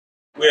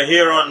We are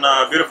here on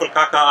beautiful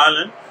Karkar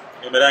Island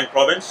in Madang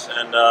Province,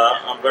 and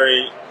I'm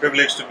very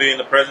privileged to be in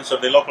the presence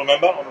of the local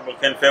member, Honourable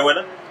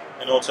K5million,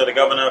 and also the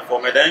Governor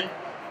for Madang,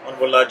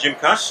 Honourable Jim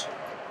Kass.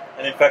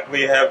 And in fact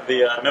we have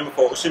the member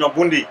for Usino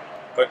Bundi.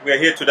 But we are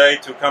here today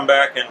to come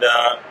back and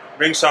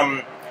bring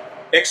some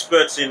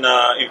experts in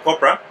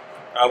copra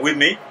with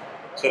me,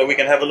 so that we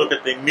can have a look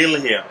at the mill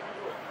here.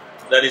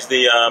 That is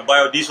the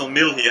biodiesel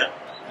mill here,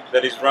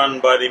 that is run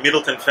by the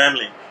Middleton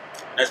family.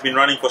 Has been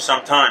running for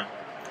some time.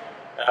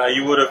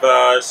 You would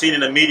have seen in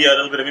the media a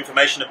little bit of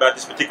information about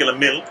this particular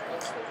mill,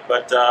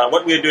 but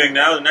what we are doing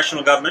now, the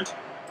national government,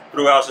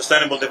 through our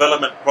sustainable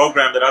development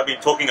program that I've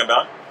been talking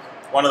about,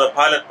 one of the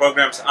pilot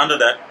programs under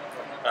that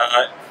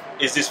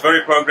is this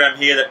very program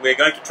here that we're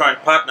going to try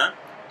and partner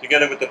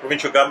together with the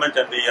provincial government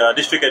and the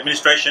district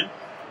administration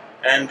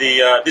and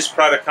this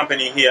private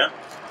company here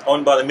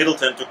owned by the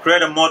Middleton, to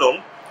create a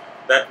model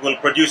that will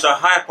produce a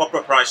higher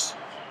copra price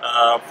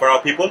for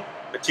our people,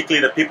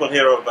 particularly the people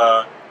here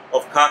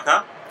of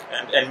Karkar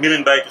and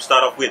Minle Bay to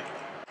start off with.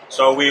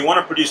 So we want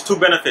to produce two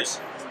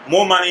benefits: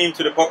 more money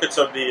into the pockets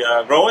of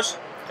the growers.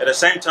 At the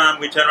same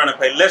time, we turn around and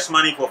pay less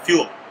money for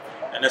fuel,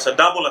 and it's a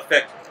double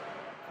effect.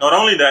 Not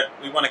only that,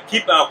 we want to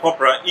keep our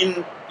copra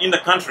in the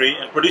country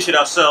and produce it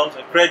ourselves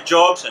and create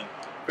jobs and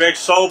create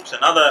soaps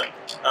and other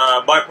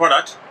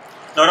byproducts.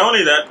 Not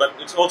only that, but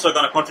it's also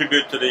going to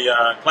contribute to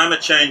the climate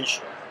change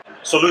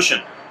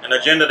solution, an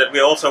agenda that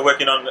we're also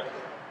working on,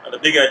 the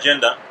bigger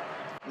agenda.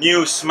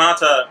 New,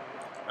 smarter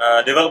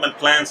development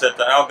plans that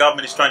our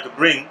government is trying to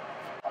bring.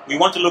 We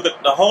want to look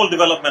at the whole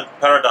development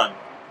paradigm,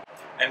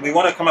 and we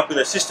want to come up with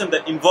a system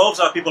that involves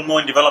our people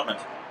more in development.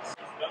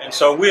 And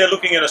so we are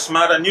looking at a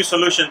smarter new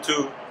solution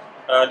to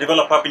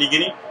develop Papua New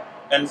Guinea,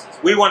 and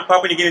we want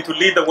Papua New Guinea to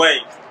lead the way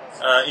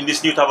in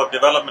this new type of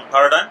development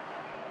paradigm.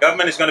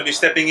 Government is going to be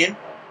stepping in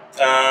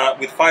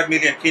with 5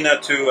 million kina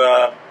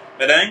to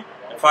Madang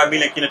and 5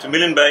 million kina to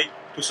Minle Bay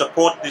to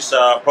support this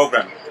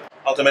program.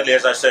 Ultimately,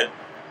 as I said,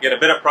 get a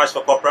better price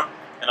for copra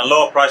and a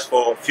lower price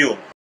for fuel.